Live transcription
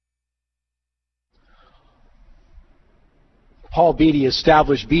Paul Beattie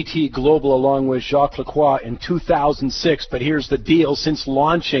established BT Global along with Jacques Lacroix in 2006, but here's the deal. Since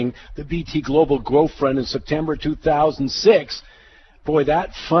launching the BT Global Growth Fund in September 2006, boy,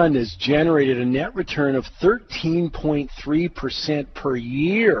 that fund has generated a net return of 13.3% per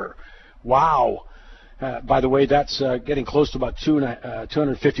year. Wow. By the way, that's getting close to about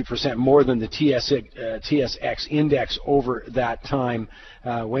 250% more than the TSX index over that time,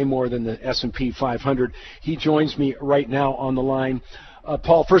 way more than the S&P 500. He joins me right now on the line.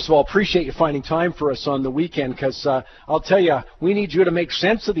 Paul, first of all, appreciate you finding time for us on the weekend, because I'll tell you, we need you to make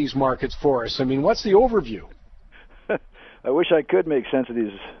sense of these markets for us. I mean, what's the overview? I wish I could make sense of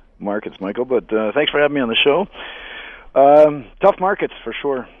these markets, Michael, but thanks for having me on the show. Tough markets, for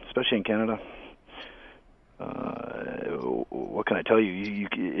sure, especially in Canada. What can I tell you?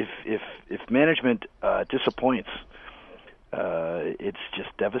 If management disappoints, it's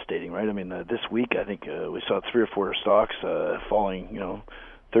just devastating, right? I mean, this week I think we saw 3 or 4 stocks falling,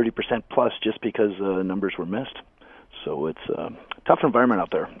 30% plus just because numbers were missed. So it's a tough environment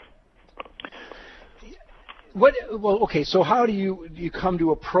out there. Okay, so how do you come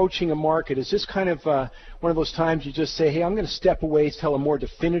to approaching a market? Is this kind of one of those times you just say, hey, I'm going to step away till a more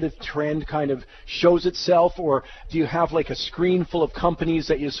definitive trend kind of shows itself, or do you have like a screen full of companies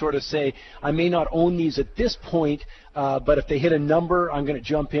that you sort of say, I may not own these at this point, but if they hit a number, I'm going to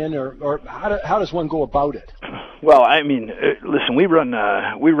jump in, or how does one go about it? Well, I mean, listen, we run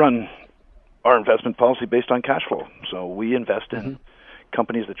our investment policy based on cash flow, so we invest in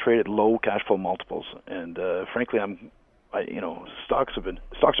companies that trade at low cash flow multiples, and frankly, stocks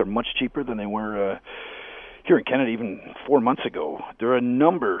are much cheaper than they were here in Canada even 4 months ago. There are a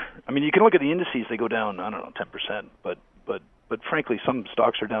number. I mean, you can look at the indices; they go down, 10%, but frankly, some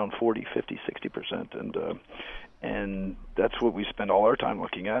stocks are down 40, 50, 60%, and that's what we spend all our time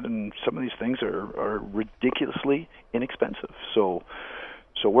looking at. And some of these things are ridiculously inexpensive. So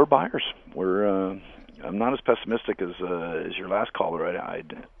we're buyers. I'm not as pessimistic as your last caller. I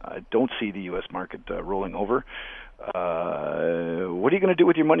don't see the U.S. market rolling over. What are you going to do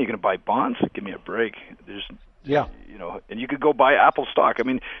with your money? You're going to buy bonds? Give me a break. And you could go buy Apple stock. I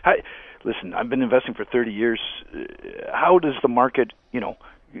mean, listen, I've been investing for 30 years. How does the market,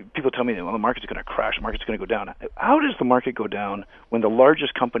 people tell me, well, the market's going to crash, the market's going to go down. How does the market go down when the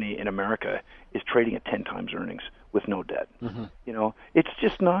largest company in America is trading at 10 times earnings with no debt? It's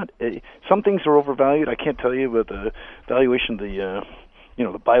just not. Some things are overvalued. I can't tell you about the valuation of the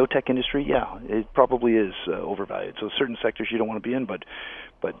biotech industry. Yeah, it probably is overvalued. So certain sectors you don't want to be in, but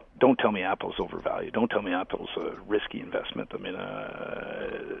don't tell me Apple's overvalued. Don't tell me Apple's a risky investment. I mean,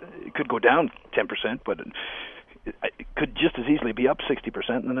 it could go down 10%, but it could just as easily be up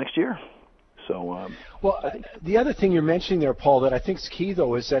 60% in the next year. So, the other thing you're mentioning there, Paul, that I think is key,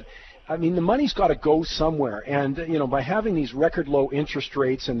 though, is that, I mean, the money's got to go somewhere. And, by having these record low interest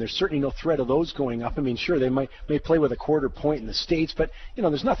rates, and there's certainly no threat of those going up, I mean, sure, they may play with a quarter point in the States, but,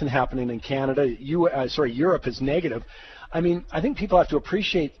 there's nothing happening in Canada. Europe is negative. I mean, I think people have to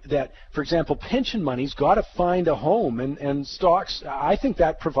appreciate that, for example, pension money's got to find a home, and stocks, I think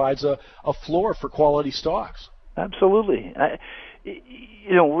that provides a floor for quality stocks. Absolutely.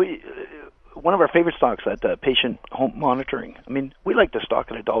 One of our favorite stocks, that patient home monitoring. I mean, we like the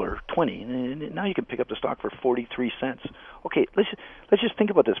stock at $1.20, and now you can pick up the stock for 43 cents. Okay, let's just think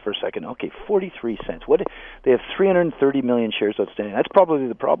about this for a second. Okay, 43 cents. They have 330 million shares outstanding. That's probably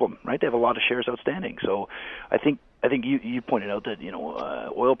the problem, right? They have a lot of shares outstanding. So, I think you pointed out that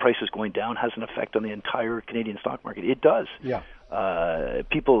oil prices going down has an effect on the entire Canadian stock market. It does. Yeah.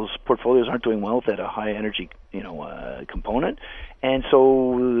 People's portfolios aren't doing well at a high energy, component, and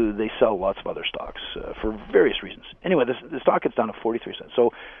so they sell lots of other stocks for various reasons. Anyway, the stock gets down to 43 cents.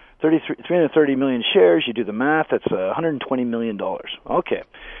 So 330 million shares, you do the math, that's $120 million. Okay.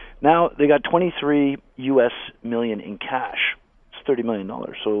 Now they got 23 US million in cash. It's $30 million.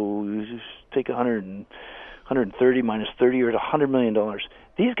 So you just take 130 minus 30, you're at $100 million.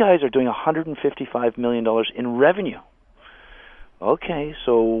 These guys are doing $155 million in revenue. Okay,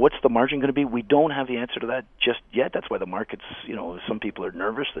 so what's the margin going to be? We don't have the answer to that just yet. That's why the markets, some people are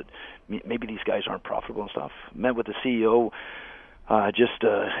nervous that maybe these guys aren't profitable and stuff. Met with the CEO just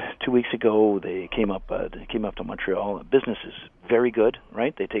 2 weeks ago. They came up to Montreal. Business is very good,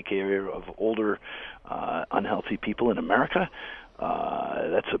 right? They take care of older, unhealthy people in America.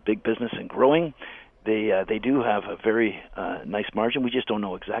 That's a big business and growing. They do have a very nice margin. We just don't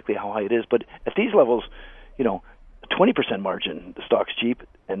know exactly how high it is. But at these levels, 20% margin, the stock's cheap,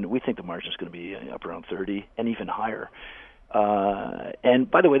 and we think the margin is going to be up around 30 and even higher.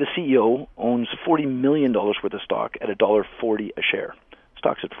 And by the way, the CEO owns $40 million worth of stock at $1.40 a share.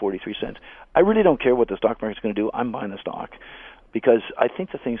 Stock's at 43 cents. I really don't care what the stock market's going to do. I'm buying the stock because I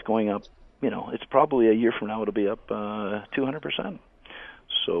think the thing's going up. It's probably a year from now it'll be up 200%.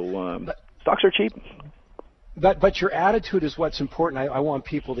 So stocks are cheap. But your attitude is what's important. I want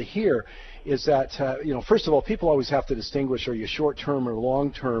people to hear is that first of all, people always have to distinguish: are you short term or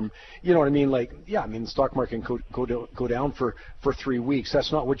long term? You know what I mean? Like, the stock market can go down for 3 weeks.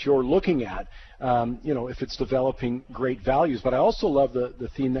 That's not what you're looking at. If it's developing great values. But I also love the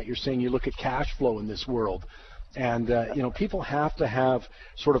theme that you're saying. You look at cash flow in this world. And, people have to have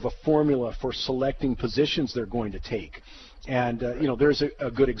sort of a formula for selecting positions they're going to take. And, there's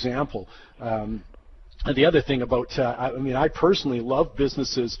a good example. And the other thing about, I personally love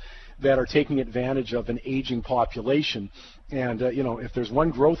businesses that are taking advantage of an aging population. And, if there's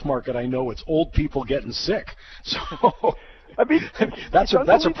one growth market I know, it's old people getting sick. So,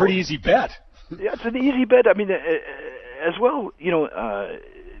 that's a pretty easy bet. Yeah, it's an easy bet. I mean, as well, the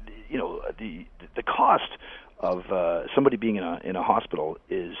cost of somebody being in a hospital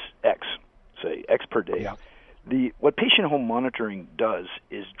is X per day. Yeah. What patient home monitoring does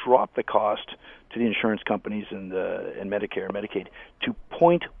is drop the cost to the insurance companies and Medicare and Medicaid to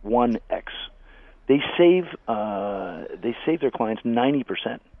 0.1x. They save their clients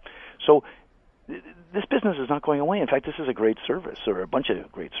 90%. So this business is not going away. In fact, this is a great service, or a bunch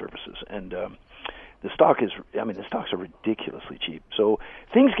of great services, and the stocks are ridiculously cheap. So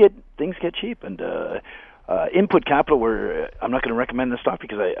things get cheap, and input capital, where I'm not going to recommend the stock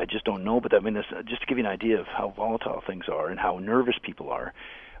because I just don't know, but just to give you an idea of how volatile things are and how nervous people are.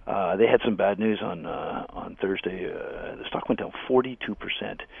 They had some bad news on Thursday. The stock went down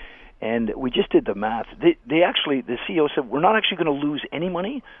 42%, and we just did the math. The CEO said we're not actually going to lose any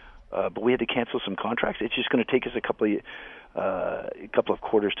money, but we had to cancel some contracts. It's just going to take us a couple of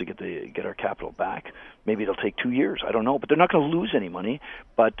quarters to get our capital back. Maybe it'll take 2 years. I don't know, but they're not going to lose any money.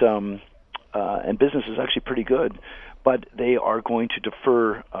 But and business is actually pretty good, but they are going to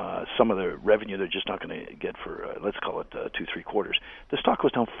defer some of the revenue they're just not going to get for, let's call it 2-3 quarters. The stock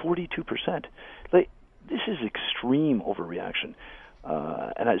was down 42%. This is extreme overreaction.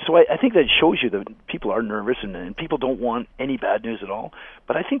 So I think that shows you that people are nervous and people don't want any bad news at all.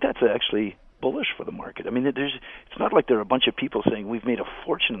 But I think that's actually bullish for the market. I mean, it's not like there are a bunch of people saying we've made a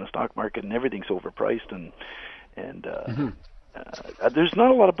fortune in the stock market and everything's overpriced and there's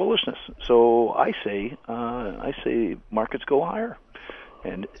not a lot of bullishness. So I say markets go higher,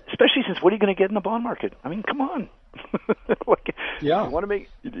 and especially since what are you going to get in the bond market? I mean, come on. Yeah. You want to make,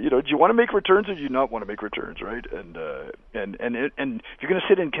 do you want to make returns or do you not want to make returns, right? And if you're going to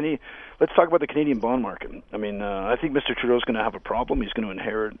sit in Canadian, let's talk about the Canadian bond market. I mean, I think Mr. Trudeau's going to have a problem. He's going to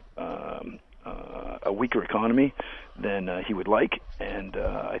inherit a weaker economy than he would like, and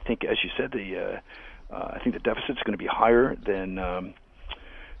I think, as you said, I think the deficit's going to be higher than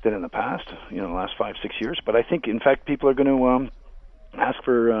in the past, the last 5-6 years. But I think, in fact, people are going to ask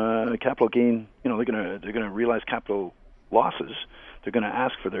for capital gain. They're going to realize capital losses. They're going to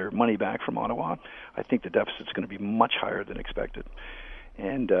ask for their money back from Ottawa. I think the deficit's going to be much higher than expected.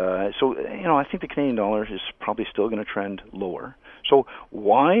 And so I think the Canadian dollar is probably still going to trend lower. So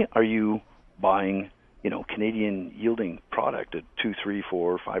why are you buying Canadian yielding product at 2, 3,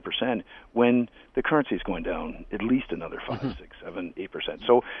 4, 5% when the currency is going down at least another 5, 6, 7, 8%.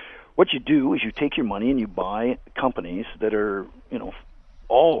 So what you do is you take your money and you buy companies that are,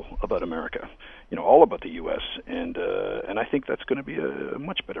 all about America, all about the U.S. And I think that's going to be a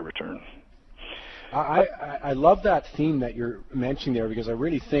much better return. I love that theme that you're mentioning there, because I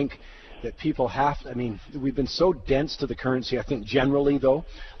really think that people we've been so dense to the currency, I think generally though.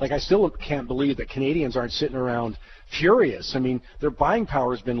 I still can't believe that Canadians aren't sitting around furious. I mean, their buying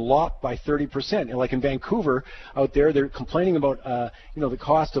power has been lopped by 30%. Like in Vancouver out there, they're complaining about, the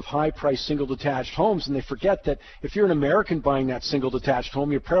cost of high-priced single detached homes, and they forget that if you're an American buying that single detached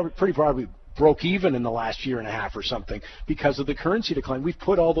home, you're pretty probably broke even in the last year and a half or something because of the currency decline. We've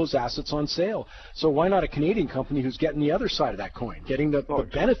put all those assets on sale. So why not a Canadian company who's getting the other side of that coin, getting the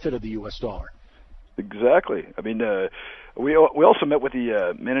benefit of the U.S. dollar? Exactly. I mean, we also met with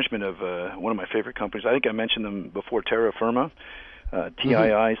the management of one of my favorite companies. I think I mentioned them before, Terra Firma.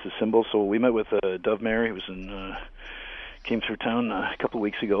 TII is the symbol. So we met with Dov Mary, who was came through town a couple of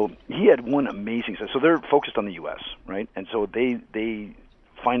weeks ago. He had one amazing. So they're focused on the U.S., right? And so they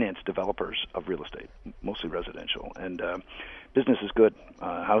finance developers of real estate, mostly residential, and business is good.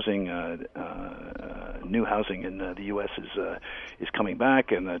 Housing, new housing in the U.S. is coming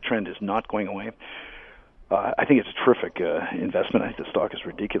back, and the trend is not going away. I think it's a terrific investment. I think the stock is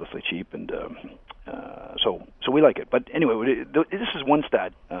ridiculously cheap, and so we like it. But anyway, this is one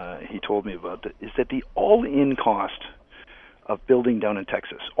stat he told me about, is that the all-in cost of building down in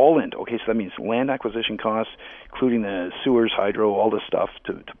Texas, all in. Okay, so that means land acquisition costs, including the sewers, hydro, all this stuff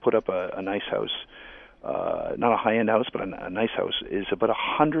to put up a nice house, not a high-end house, but a nice house, is about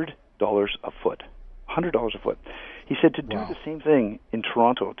 $100 a foot. $100 a foot. He said to do the same thing in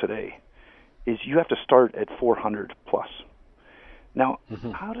Toronto today is you have to start at 400 plus. Now,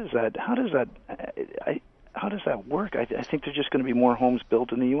 how does that work? I think there's just going to be more homes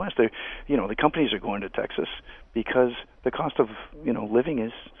built in the U.S. The companies are going to Texas because the cost of living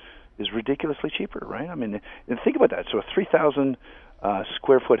is ridiculously cheaper, right? I mean, and think about that. So a 3,000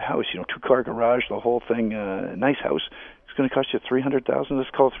 square foot house, 2-car garage, the whole thing, nice house, it's going to cost you $300,000. Let's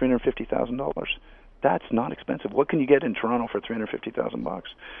call it $350,000. That's not expensive. What can you get in Toronto for $350,000?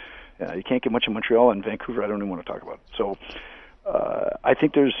 You can't get much in Montreal and Vancouver. I don't even want to talk about. So I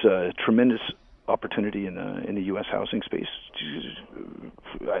think there's tremendous opportunity in the U.S. housing space.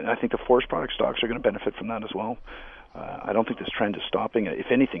 I think the forest product stocks are going to benefit from that as well. I don't think this trend is stopping. If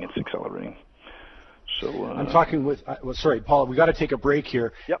anything, it's accelerating. So I'm talking with. Sorry, Paul. We got to take a break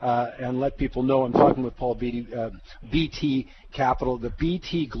here and let people know I'm talking with Paul Beatty, BT Capital. The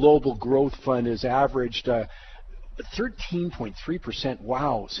BT Global Growth Fund has averaged 13.3%.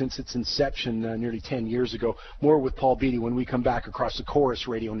 Wow, since its inception nearly 10 years ago. More with Paul Beatty when we come back across the Chorus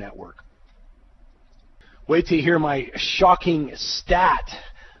Radio Network. Wait till you hear my shocking stat.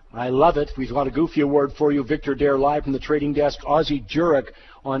 I love it. We've got a goofy award for you. Victor Dare live from the trading desk. Ozzie Jurek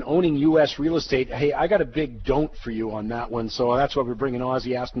on owning U.S. real estate. Hey, I got a big don't for you on that one, so that's why we're bringing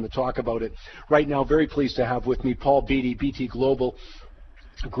Ozzie, asking him to talk about it. Right now, very pleased to have with me Paul Beatty, BT Global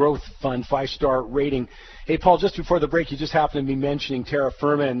Growth Fund, 5-star rating. Hey, Paul, just before the break, you just happened to be mentioning Terra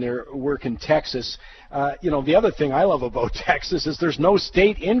Firma and their work in Texas. The other thing I love about Texas is there's no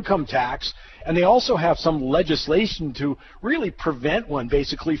state income tax, and they also have some legislation to really prevent one,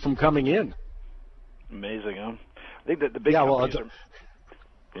 basically, from coming in. Amazing, huh? I think that the big companies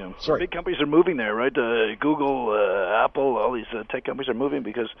big companies are moving there, right? Google, Apple, all these tech companies are moving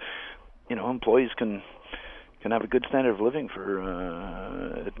because, employees can have a good standard of living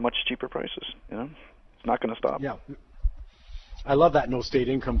for much cheaper prices. It's not going to stop. Yeah, I love that no state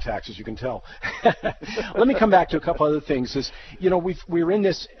income tax, as you can tell. Let me come back to a couple other things. We're in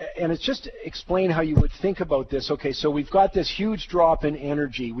this, and it's just explain how you would think about this. Okay, so we've got this huge drop in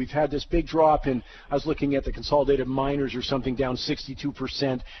energy. We've had this big drop in, I was looking at the consolidated miners or something, down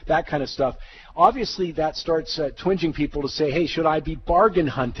 62%, that kind of stuff. Obviously, that starts twinging people to say, hey, should I be bargain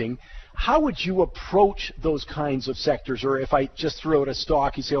hunting? How would you approach those kinds of sectors? Or if I just threw out a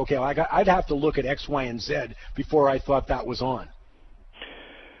stock, you say, okay, I'd have to look at X, Y, and Z before I thought that was on.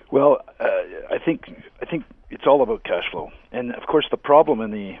 Well, I think it's all about cash flow. And, of course, the problem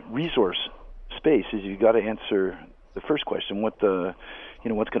in the resource space is you've got to answer the first question, what's going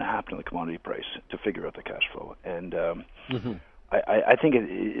to happen to the commodity price to figure out the cash flow. And I think it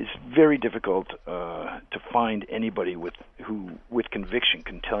is very difficult to find anybody with conviction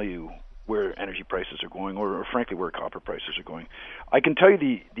can tell you where energy prices are going, or frankly where copper prices are going. I can tell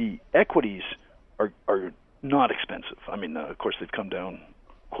you the equities are not expensive. I mean, of course they've come down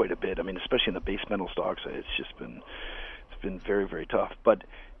quite a bit. I mean, especially in the base metal stocks, it's been very, very tough. But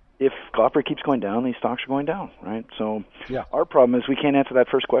if copper keeps going down, these stocks are going down, right? So our problem is we can't answer that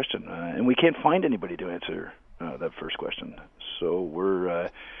first question, and we can't find anybody to answer that first question. So we're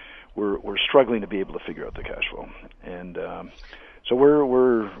struggling to be able to figure out the cash flow, and so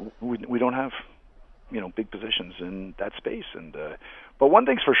we don't have big positions in that space. And but one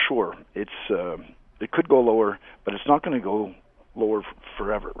thing's for sure, it could go lower, but it's not going to go lower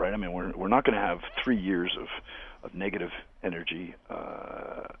forever, right? I mean, we're not going to have 3 years of negative energy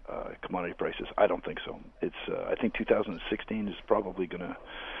commodity prices. I don't think so. I think 2016 is probably going to.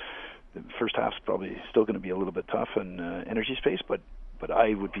 The first half's probably still going to be a little bit tough in energy space, but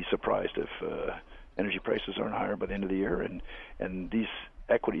I would be surprised if energy prices aren't higher by the end of the year. And these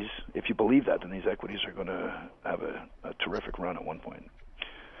equities, if you believe that, then these equities are going to have a terrific run at one point.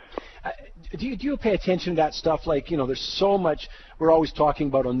 Do you pay attention to that stuff? Like, there's so much we're always talking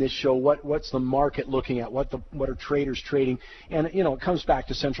about on this show. What's the market looking at? What are traders trading? And it comes back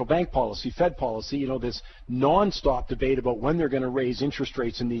to central bank policy, Fed policy. This nonstop debate about when they're going to raise interest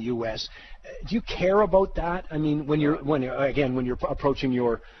rates in the U.S. Do you care about that? I mean, when you're approaching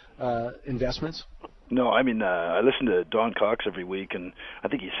your investments. No, I mean, I listen to Don Cox every week, and I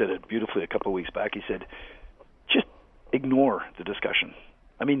think he said it beautifully a couple of weeks back. He said, just ignore the discussion.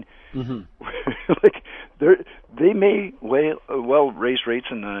 I mean, like they may well raise rates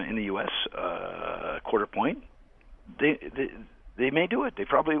in the U.S. Quarter point. They may do it.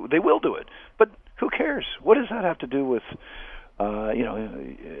 They will do it. But who cares? What does that have to do with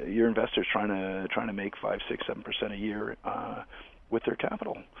your investors trying to make 5, 6, 7% a year with their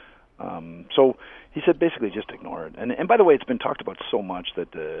capital. So he said basically just ignore it. And by the way, it's been talked about so much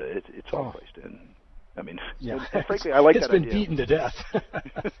that it's all placed in. I mean, frankly, I like that idea. It's been beaten to death.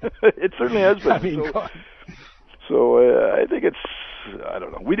 It certainly has been. I mean, so I think I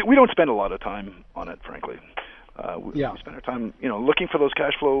don't know. We don't spend a lot of time on it, frankly. We spend our time, looking for those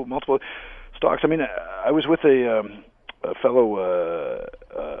cash flow multiple stocks. I mean, I was with a fellow,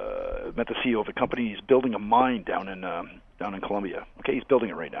 met the CEO of a company. He's building a mine down in Colombia. Okay, he's building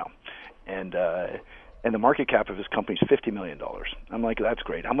it right now, and the market cap of his company is $50 million. I'm like, that's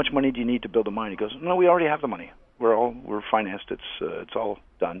great. How much money do you need to build a mine? He goes, no, we already have the money. We're financed. It's all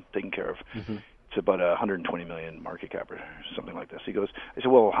done, taken care of. Mm-hmm. It's about $120 million market cap or something like this. I said,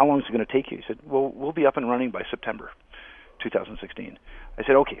 well, how long is it going to take you? He said, well, we'll be up and running by September 2016. I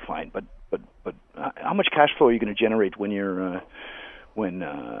said, okay, fine, but how much cash flow are you going to generate when you're when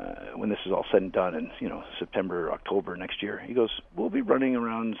this is all said and done in September, October next year? He goes, we'll be running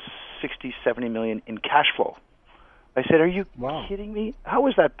around 60, 70 million in cash flow. I said, are you kidding me? How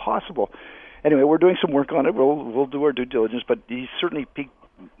is that possible? Anyway, we're doing some work on it. We'll do our due diligence, but he certainly piqued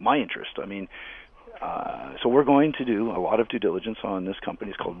my interest. I mean, so we're going to do a lot of due diligence on this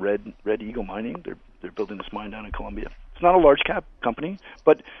company. It's called Red Eagle Mining. They're building this mine down in Colombia. It's not a large cap company,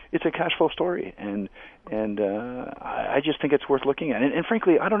 but it's a cash flow story, and I just think it's worth looking at. And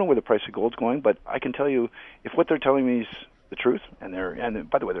frankly, I don't know where the price of gold's going, but I can tell you if what they're telling me is the truth, and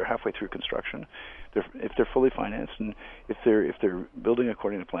by the way, they're halfway through construction. If they're fully financed, and if they're building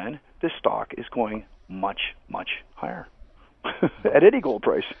according to plan, this stock is going much, much higher at any gold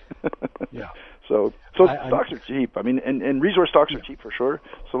price. Yeah. So stocks are cheap. I mean, and resource stocks are cheap for sure.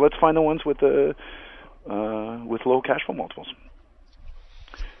 So let's find the ones with low cash flow multiples.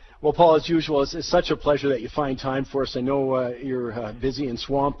 Well, Paul, as usual, it's such a pleasure that you find time for us. I know you're busy and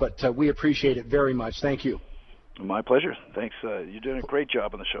swamped, but we appreciate it very much. Thank you. My pleasure. Thanks. You're doing a great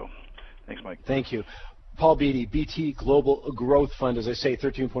job on the show. Thanks, Mike. Thank you. Paul Beattie, BT Global Growth Fund, as I say,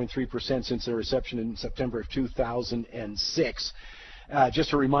 13.3% since their reception in September of 2006.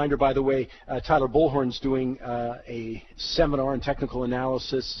 Just a reminder, by the way, Tyler Bullhorn's doing a seminar and technical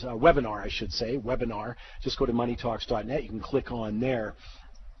analysis, webinar. Just go to MoneyTalks.net. You can click on there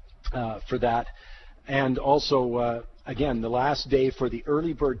for that. And also, again, the last day for the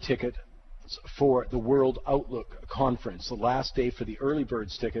early bird ticket for the World Outlook Conference, the last day for the early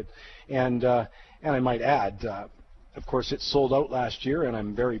birds ticket. And I might add, of course, it sold out last year, and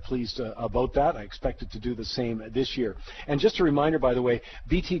I'm very pleased about that. I expect it to do the same this year. And just a reminder, by the way,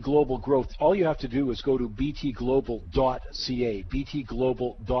 BT Global Growth, all you have to do is go to btglobal.ca,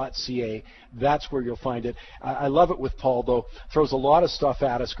 btglobal.ca. That's where you'll find it. I love it with Paul, though. Throws a lot of stuff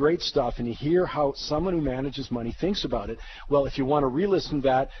at us, great stuff, and you hear how someone who manages money thinks about it. Well, if you want to re-listen to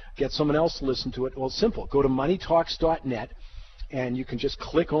that, get someone else to listen to it, well, it's simple. Go to moneytalks.net. And you can just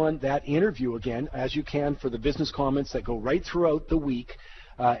click on that interview again, as you can for the business comments that go right throughout the week,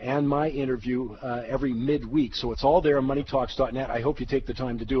 and my interview every midweek. So it's all there on moneytalks.net. I hope you take the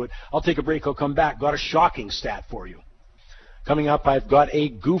time to do it. I'll take a break. I'll come back. Got a shocking stat for you. Coming up, I've got a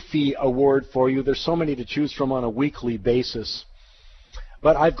Goofy Award for you. There's so many to choose from on a weekly basis.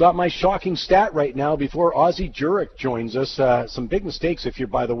 But I've got my shocking stat right now before Ozzie Jurek joins us. Some big mistakes if you,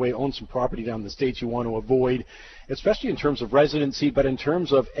 by the way, own some property down in the States you want to avoid, especially in terms of residency, but in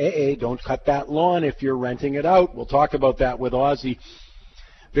terms of don't cut that lawn if you're renting it out. We'll talk about that with Ozzie.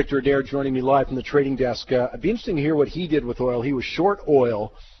 Victor Adair joining me live from the trading desk. It'd be interesting to hear what he did with oil. He was short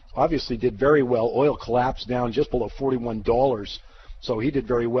oil, obviously did very well. Oil collapsed down just below $41, so he did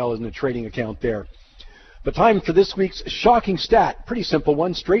very well in the trading account there. But time for this week's shocking stat. Pretty simple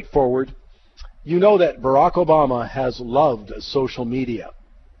one, straightforward. You know that Barack Obama has loved social media.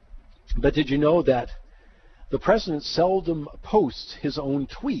 But did you know that the president seldom posts his own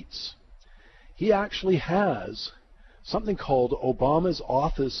tweets? He actually has something called Obama's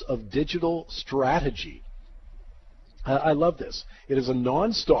Office of Digital Strategy. I love this. It is a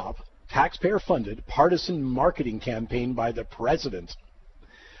non-stop, taxpayer-funded, partisan marketing campaign by the president.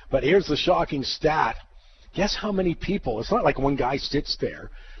 But here's the shocking stat. Guess how many people? It's not like one guy sits there.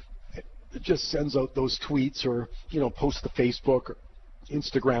 It just sends out those tweets or, posts the Facebook or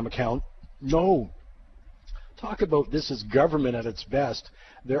Instagram account. No. Talk about this is government at its best.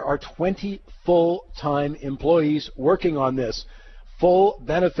 There are 20 full-time employees working on this. Full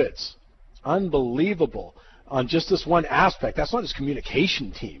benefits. Unbelievable. On just this one aspect. That's not his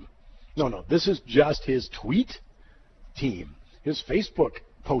communication team. No. This is just his tweet team. His Facebook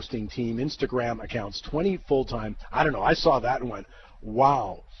posting team, Instagram accounts, 20 full-time. I don't know. I saw that and went,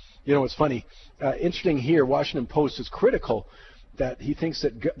 wow. It's funny. Interesting here, Washington Post is critical that he thinks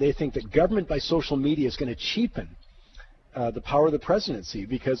that they think that government by social media is going to cheapen the power of the presidency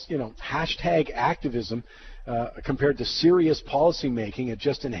because, hashtag activism compared to serious policy making, it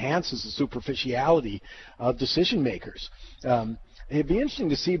just enhances the superficiality of decision makers. It'd be interesting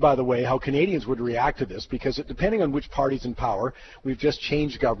to see, by the way, how Canadians would react to this, because depending on which party's in power, we've just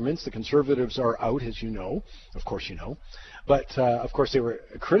changed governments. The Conservatives are out, as you know. Of course you know. But, of course, they were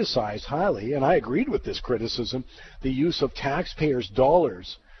criticized highly, and I agreed with this criticism, the use of taxpayers'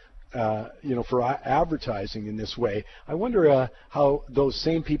 dollars for advertising in this way. I wonder how those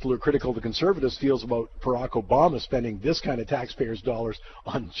same people who are critical of the Conservatives feels about Barack Obama spending this kind of taxpayers' dollars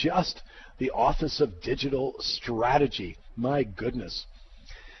on just the Office of Digital Strategy. My goodness.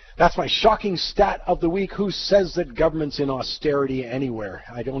 That's my shocking stat of the week. Who says that government's in austerity anywhere?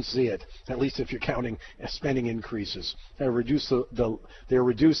 I don't see it, at least if you're counting spending increases. They're reducing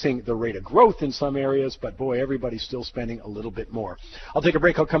the rate of growth in some areas, but boy, everybody's still spending a little bit more. I'll take a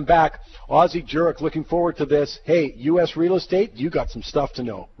break. I'll come back. Ozzie Jurek, looking forward to this. Hey, U.S. real estate, you got some stuff to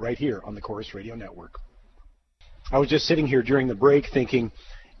know right here on the Chorus Radio Network. I was just sitting here during the break thinking,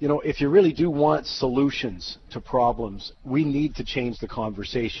 if you really do want solutions to problems, we need to change the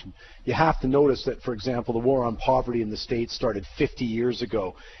conversation. You have to notice that, for example, the war on poverty in the States started 50 years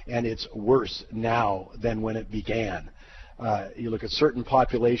ago, and it's worse now than when it began. You look at certain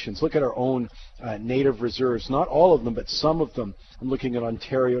populations, look at our own native reserves, not all of them, but some of them. I'm looking at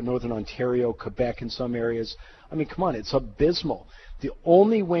Ontario, Northern Ontario, Quebec in some areas. I mean, come on, it's abysmal. The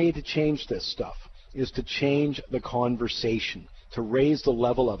only way to change this stuff is to change the conversation, to raise the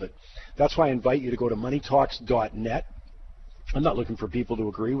level of it. That's why I invite you to go to MoneyTalks.net. I'm not looking for people to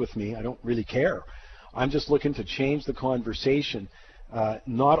agree with me. I don't really care. I'm just looking to change the conversation,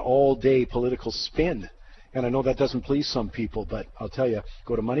 not all day political spin. And I know that doesn't please some people, but I'll tell you,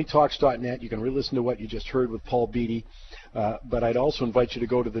 go to MoneyTalks.net. You can re-listen to what you just heard with Paul Beattie. But I'd also invite you to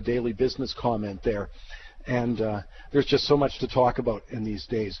go to the Daily Business comment there. And there's just so much to talk about in these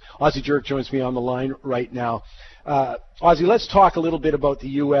days. Ozzie Jurek joins me on the line right now. Ozzie, let's talk a little bit about the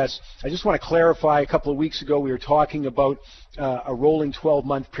U.S. I just want to clarify, a couple of weeks ago we were talking about a rolling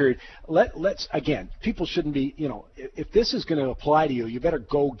 12-month period. Let's, again, people shouldn't be, if this is going to apply to you, you better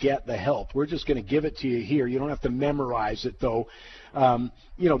go get the help. We're just going to give it to you here. You don't have to memorize it, though.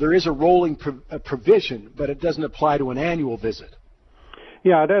 There is a rolling provision, but it doesn't apply to an annual visit.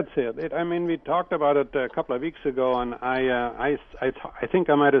 Yeah, that's it. We talked about it a couple of weeks ago, and I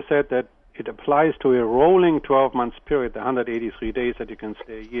think I might have said that it applies to a rolling 12-month period, the 183 days that you can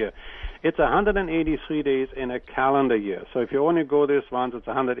stay a year. It's 183 days in a calendar year. So if you only go this once, it's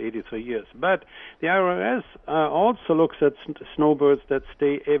 183 years. But the IRS also looks at snowbirds that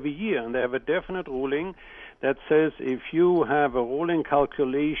stay every year, and they have a definite ruling that says if you have a rolling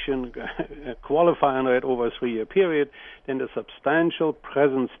calculation qualifying rate over a 3-year period, then the substantial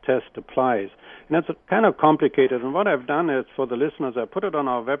presence test applies. And that's kind of complicated. And what I've done is, for the listeners, I put it on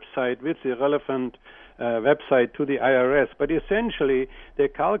our website with the relevant website to the IRS. But essentially, they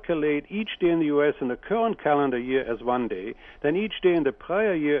calculate each day in the U.S. in the current calendar year as 1 day, then each day in the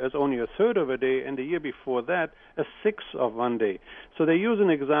prior year as only a third of a day, and the year before that a sixth of 1 day. So they use an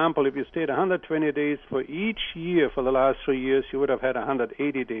example. If you stayed 120 days for each year for the last 3 years, you would have had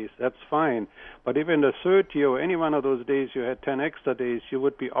 180 days. That's fine. But if in the third year or any one of those days you had 10 extra days, you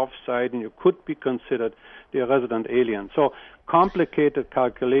would be offside and you could be considered the resident alien. So complicated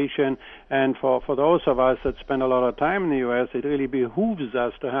calculation, and for those of us that spend a lot of time in the U.S., it really behooves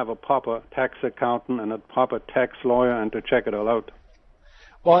us to have a proper tax accountant and a proper tax lawyer and to check it all out.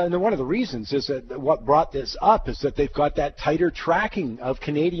 Well, and one of the reasons is that what brought this up is that they've got that tighter tracking of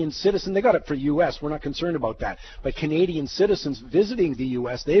Canadian citizens. They got it for U.S. We're not concerned about that. But Canadian citizens visiting the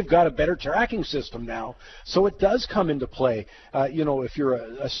U.S., they've got a better tracking system now. So it does come into play, if you're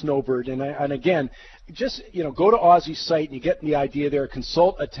a snowbird. And again, just, go to Aussie's site and you get the idea there.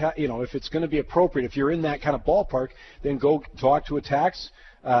 Consult, if it's going to be appropriate. If you're in that kind of ballpark, then go talk to a tax,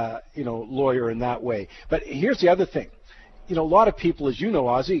 lawyer in that way. But here's the other thing. A lot of people, as you know,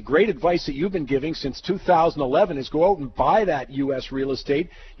 Ozzie, great advice that you've been giving since 2011 is go out and buy that U.S. real estate.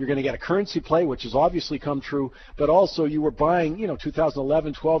 You're going to get a currency play, which has obviously come true, but also you were buying,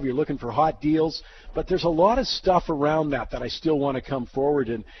 2011, 12, you're looking for hot deals. But there's a lot of stuff around that I still want to come forward.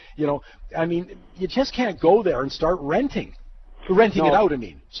 And, you just can't go there and start renting. Renting it out,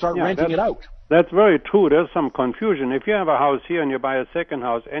 renting it out. That's very true. There's some confusion. If you have a house here and you buy a second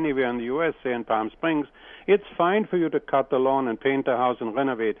house anywhere in the U.S., say in Palm Springs, it's fine for you to cut the lawn and paint the house and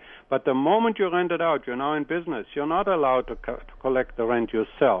renovate. But the moment you rent it out, you're now in business. You're not allowed to collect the rent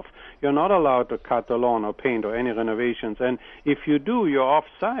yourself. you're not allowed to cut the lawn or paint or any renovations. And if you do, you're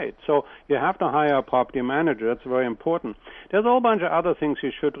off-site. So you have to hire a property manager. That's very important. There's a whole bunch of other things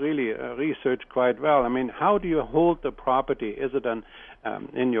you should really research quite well. I mean, how do you hold the property? Is it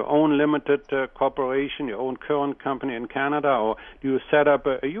in your own limited corporation, your own current company in Canada, or do you set up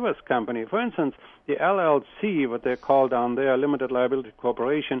a U.S. company? For instance, the LLC, what they call down there, Limited Liability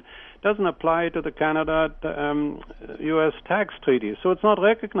Corporation, doesn't apply to the Canada U.S. tax treaty, so it's not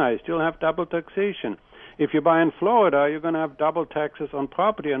recognized. You'll have double taxation. If you buy in Florida, you're going to have double taxes on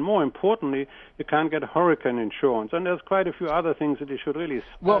property, and more importantly, you can't get hurricane insurance. And there's quite a few other things that you should really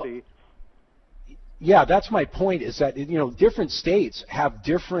study. Yeah, that's my point, is that, different states have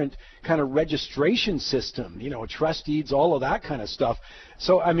different kind of registration system, trust deeds, all of that kind of stuff.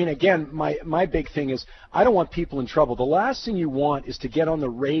 So, I mean, again, my big thing is I don't want people in trouble. The last thing you want is to get on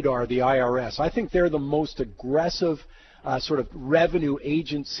the radar of the IRS. I think they're the most aggressive sort of revenue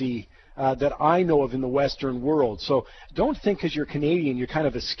agency that I know of in the Western world. So don't think because you're Canadian you kind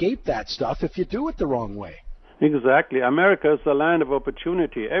of escape that stuff if you do it the wrong way. Exactly. America is the land of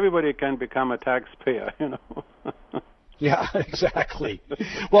opportunity. Everybody can become a taxpayer, Yeah, exactly.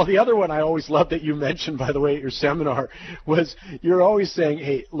 Well, the other one I always loved that you mentioned, by the way, at your seminar, was you're always saying,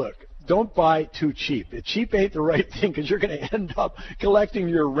 hey, look, don't buy too cheap. Cheap ain't the right thing because you're going to end up collecting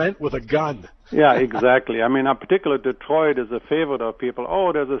your rent with a gun. Yeah, exactly. I mean, particularly Detroit is a favorite of people.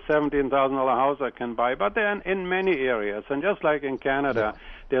 Oh, there's a $17,000 house I can buy. But then in many areas, and just like in Canada,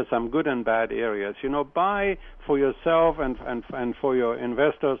 there's some good and bad areas. Buy for yourself and for your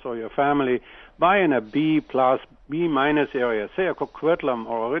investors or your family. Buy in a B+, B- area, say a Coquitlam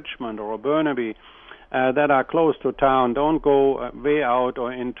or a Richmond or a Burnaby, that are close to town. Don't go way out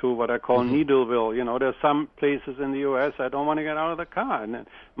or into what I call Needleville. There's some places in the U.S. I don't want to get out of the car, and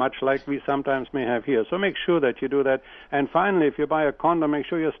much like we sometimes may have here. So make sure that you do that. And finally, if you buy a condo, make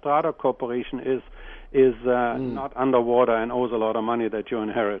sure your strata corporation is not underwater and owes a lot of money that you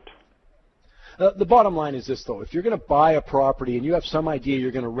inherit. The bottom line is this, though. If you're going to buy a property and you have some idea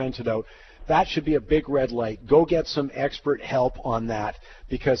you're going to rent it out, that should be a big red light. Go get some expert help on that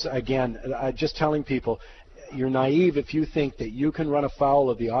because, again, just telling people, you're naive if you think that you can run afoul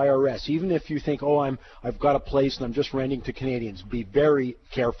of the IRS. Even if you think, I've got a place and I'm just renting to Canadians, be very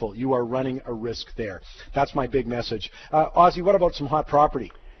careful. You are running a risk there. That's my big message. Ozzy, what about some hot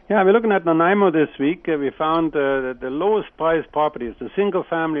property? Yeah, we're looking at Nanaimo this week. We found the lowest priced property is the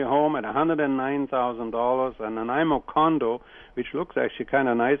single-family home at $109,000, a Nanaimo condo, which looks actually kind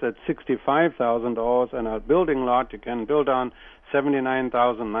of nice, at $65,000, and a building lot you can build on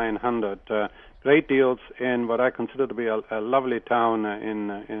 $79,900. Great deals in what I consider to be a lovely town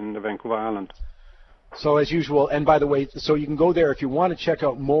in the Vancouver Island. So as usual, and by the way, so you can go there if you want to check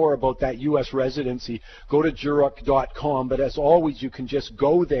out more about that U.S. residency, go to Jurok.com, but as always, you can just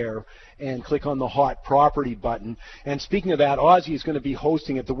go there and click on the hot property button. And speaking of that, Ozzy is going to be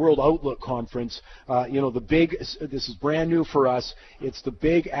hosting at the World Outlook Conference, this is brand new for us, it's the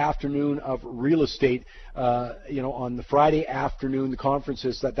big afternoon of real estate, on the Friday afternoon, the conference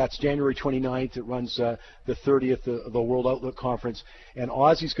is, that's January 29th, it runs the 30th, the World Outlook Conference, and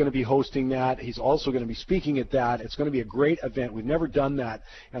Ozzy's going to be hosting that. He's also going to be speaking at that. It's going to be a great event. We've never done that,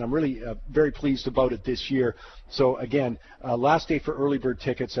 and I'm really very pleased about it this year. So again, last day for early bird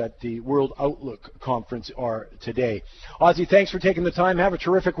tickets at the World Outlook Conference are today. Ozzy, thanks for taking the time. Have a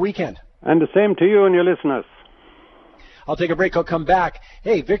terrific weekend. And the same to you and your listeners. I'll take a break. I'll come back.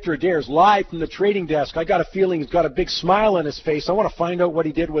 Hey, Victor Adair's live from the trading desk. I got a feeling he's got a big smile on his face. I want to find out what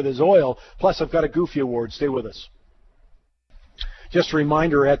he did with his oil. Plus, I've got a Goofy Award. Stay with us. Just a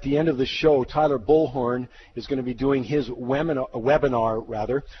reminder, at the end of the show, Tyler Bullhorn is going to be doing his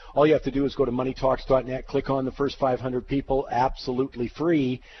webinar. All you have to do is go to MoneyTalks.net, click on the first 500 people, absolutely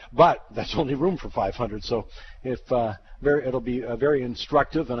free, but that's only room for 500. So it'll be very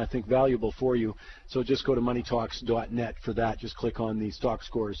instructive and I think valuable for you. So just go to MoneyTalks.net for that. Just click on the Stock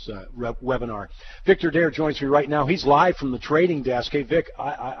Scores webinar. Victor Adair joins me right now. He's live from the trading desk. Hey, Vic,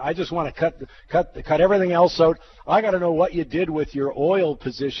 I just want to cut everything else out. I got to know what you did with your oil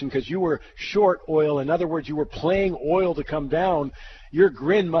position because you were short oil. In other words, you were playing oil to come down. Your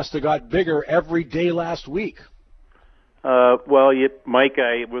grin must have got bigger every day last week. Mike,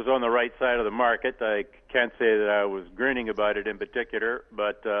 I was on the right side of the market. I can't say that I was grinning about it in particular,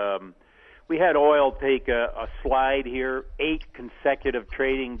 but we had oil take a slide here, 8 consecutive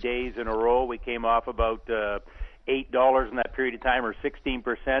trading days in a row. We came off about $8 in that period of time, or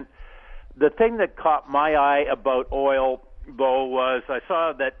 16%. The thing that caught my eye about oil, though, was I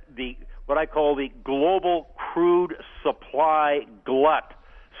saw that what I call the global crude supply glut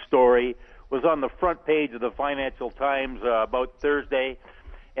story was on the front page of the Financial Times about Thursday.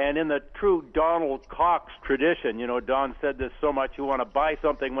 And in the true Donald Cox tradition, Don said this so much, you want to buy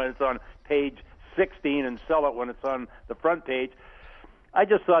something when it's on page 16 and sell it when it's on the front page. I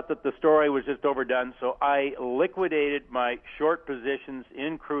just thought that the story was just overdone, so I liquidated my short positions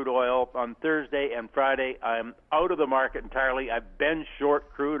in crude oil on Thursday and Friday. I'm out of the market entirely. I've been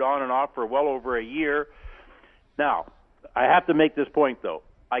short crude on and off for well over a year. Now, I have to make this point, though.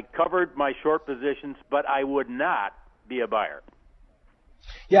 I covered my short positions, but I would not be a buyer.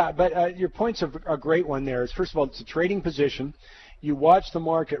 Yeah, but your point's a great one there. First of all, it's a trading position. You watch the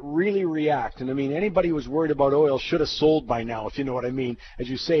market really react. And, I mean, anybody who was worried about oil should have sold by now, if you know what I mean. As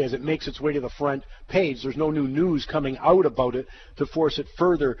you say, as it makes its way to the front page, there's no new news coming out about it to force it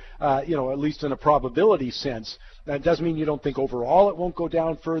further, at least in a probability sense. That doesn't mean you don't think overall it won't go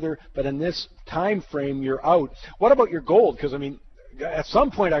down further, but in this time frame, you're out. What about your gold? Because, I mean, at some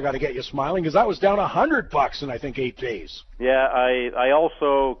point I got to get you smiling, because that was down $100 in I think 8 days. Yeah, I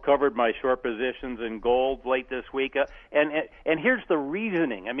also covered my short positions in gold late this week, and here's the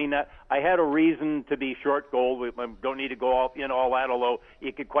reasoning. I mean, I had a reason to be short gold. We don't need to go all that, although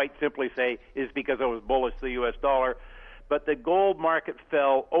you could quite simply say is because I was bullish the U.S. dollar. But the gold market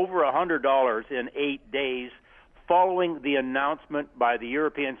fell over $100 in 8 days, following the announcement by the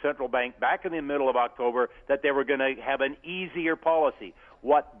European Central Bank back in the middle of October that they were going to have an easier policy.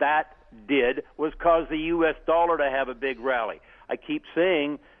 What that did was cause the U.S. dollar to have a big rally. I keep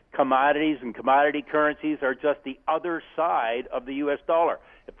saying commodities and commodity currencies are just the other side of the U.S. dollar.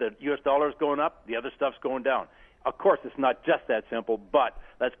 If the U.S. dollar is going up, the other stuff's going down. Of course, it's not just that simple, but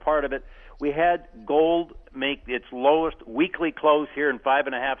that's part of it. We had gold make its lowest weekly close here in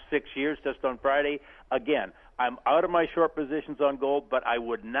 5.5, 6 years just on Friday. Again, I'm out of my short positions on gold, but I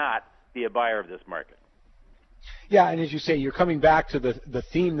would not be a buyer of this market. Yeah, and as you say, you're coming back to the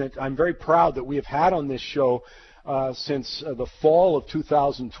theme that I'm very proud that we have had on this show since the fall of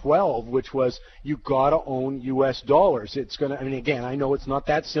 2012, which was you got to own U.S. dollars. It's going to, I mean, again, I know it's not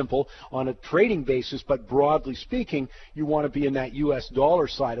that simple on a trading basis, but broadly speaking, you want to be in that U.S. dollar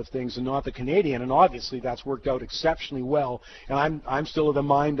side of things and not the Canadian, and obviously that's worked out exceptionally well, and I'm still of the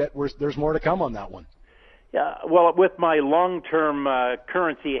mind that there's more to come on that one. Yeah, well, with my long-term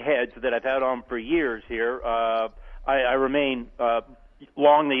currency hedge that I've had on for years here, I remain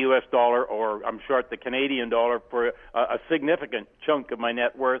long the U.S. dollar, or I'm short the Canadian dollar for a significant chunk of my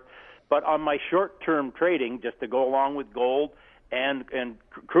net worth. But on my short-term trading, just to go along with gold and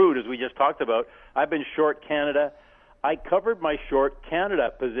crude, as we just talked about, I've been short Canada. I covered my short Canada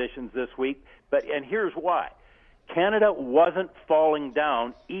positions this week, and here's why. Canada wasn't falling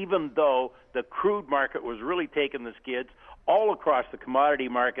down, even though the crude market was really taking the skids. All across the commodity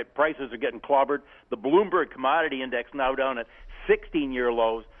market, prices are getting clobbered. The Bloomberg Commodity Index now down at 16-year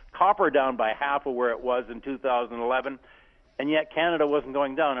lows. Copper down by half of where it was in 2011. And yet Canada wasn't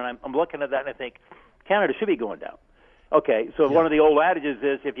going down. And I'm looking at that and I think, Canada should be going down. Okay, so one of the old adages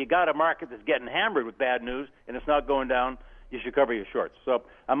is if you got a market that's getting hammered with bad news and it's not going down, you should cover your shorts. So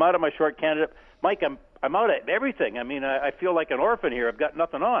I'm out of my short Canada. Mike, I'm out of everything. I mean, I feel like an orphan here. I've got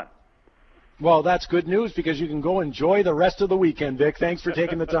nothing on. Well, that's good news because you can go enjoy the rest of the weekend, Vic. Thanks for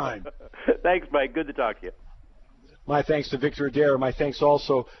taking the time. Thanks, Mike. Good to talk to you. My thanks to Victor Adair. My thanks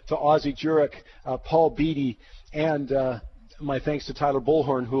also to Ozzie Jurek, Paul Beattie, and my thanks to Tyler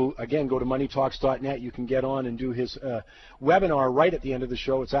Bullhorn, who, again, go to MoneyTalks.net. You can get on and do his webinar right at the end of the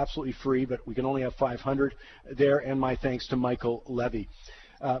show. It's absolutely free, but we can only have 500 there. And my thanks to Michael Levy.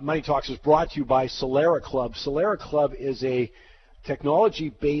 Money Talks is brought to you by Solera Club. Solera Club is a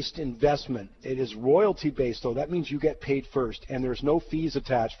technology-based investment. It is royalty-based, though. That means you get paid first, and there's no fees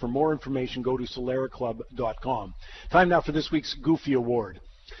attached. For more information, go to soleraclub.com. Time now for this week's Goofy Award.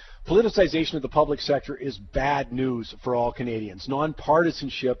 Politicization of the public sector is bad news for all Canadians.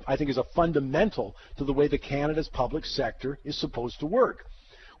 Nonpartisanship, I think, is a fundamental to the way that Canada's public sector is supposed to work.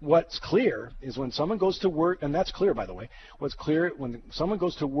 What's clear is when someone goes to work, and that's clear, by the way, what's clear when someone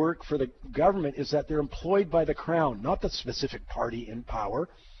goes to work for the government is that they're employed by the Crown, not the specific party in power.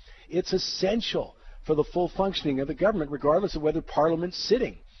 It's essential for the full functioning of the government, regardless of whether Parliament's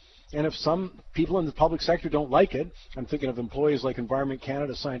sitting. And if some people in the public sector don't like it, I'm thinking of employees like Environment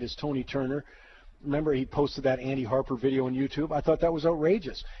Canada scientist Tony Turner. Remember, he posted that Andy Harper video on YouTube. I thought that was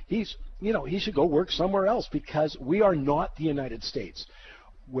outrageous. He should go work somewhere else because we are not the United States,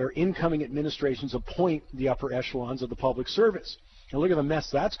 where incoming administrations appoint the upper echelons of the public service. And look at the mess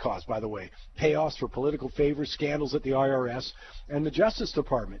that's caused, by the way. Payoffs for political favors, scandals at the IRS, and the Justice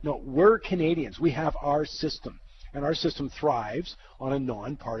Department. No, we're Canadians. We have our system, and our system thrives on a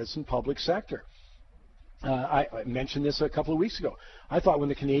nonpartisan public sector. I mentioned this a couple of weeks ago. I thought when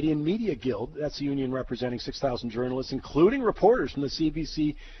the Canadian Media Guild, that's a union representing 6,000 journalists, including reporters from the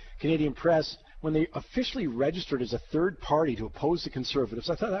CBC, Canadian Press, when they officially registered as a third party to oppose the Conservatives,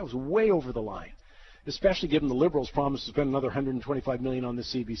 I thought that was way over the line, especially given the Liberals promised to spend another $125 million on the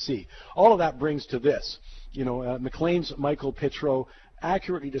CBC. All of that brings to this. Maclean's Michael Pitro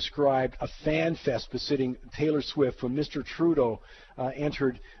accurately described a fan fest befitting Taylor Swift when Mr. Trudeau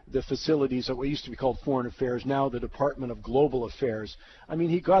entered the facilities of what used to be called Foreign Affairs, now the Department of Global Affairs. I mean,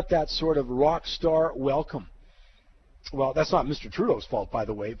 he got that sort of rock star welcome. Well, that's not Mr. Trudeau's fault, by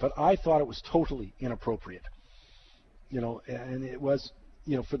the way, but I thought it was totally inappropriate. And it was,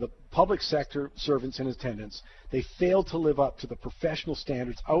 for the public sector servants in attendance, they failed to live up to the professional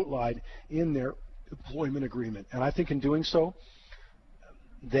standards outlined in their employment agreement. And I think in doing so,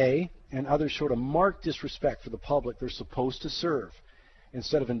 they and others showed a marked disrespect for the public they're supposed to serve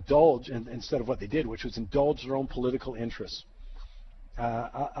instead of what they did, which was indulge their own political interests.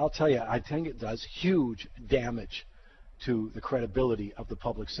 I'll tell you, I think it does huge damage to the credibility of the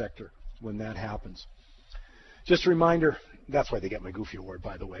public sector when that happens. Just a reminder, that's why they get my Goofy Award,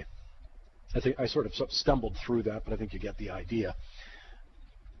 by the way. I think I sort of stumbled through that, but I think you get the idea.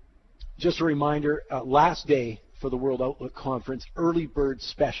 Just a reminder, last day for the World Outlook Conference, early bird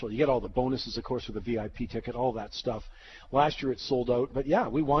special. You get all the bonuses, of course, with the VIP ticket, all that stuff. Last year it sold out, but yeah,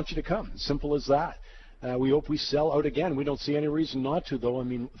 we want you to come. Simple as that. We hope we sell out again. We don't see any reason not to, though. I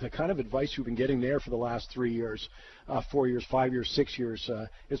mean, the kind of advice you've been getting there for the last 3 years, 4 years, 5 years, 6 years,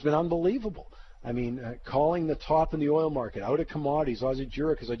 has been unbelievable. I mean, calling the top in the oil market, out of commodities, Aussie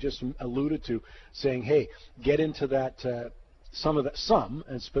Jurek, as I just alluded to, saying, hey, get into that some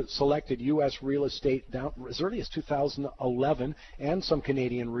selected U.S. real estate down as early as 2011, and some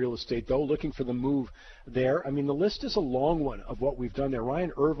Canadian real estate, though, looking for the move there. I mean, the list is a long one of what we've done there.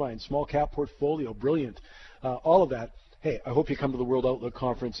 Ryan Irvine, small cap portfolio, brilliant. All of that. Hey, I hope you come to the World Outlook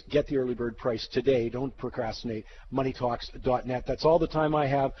Conference. Get the early bird price today. Don't procrastinate. MoneyTalks.net. That's all the time I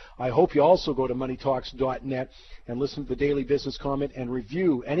have. I hope you also go to MoneyTalks.net and listen to the Daily Business Comment and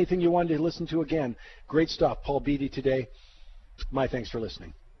review anything you wanted to listen to again. Great stuff. Paul Beattie today. My thanks for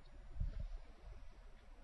listening.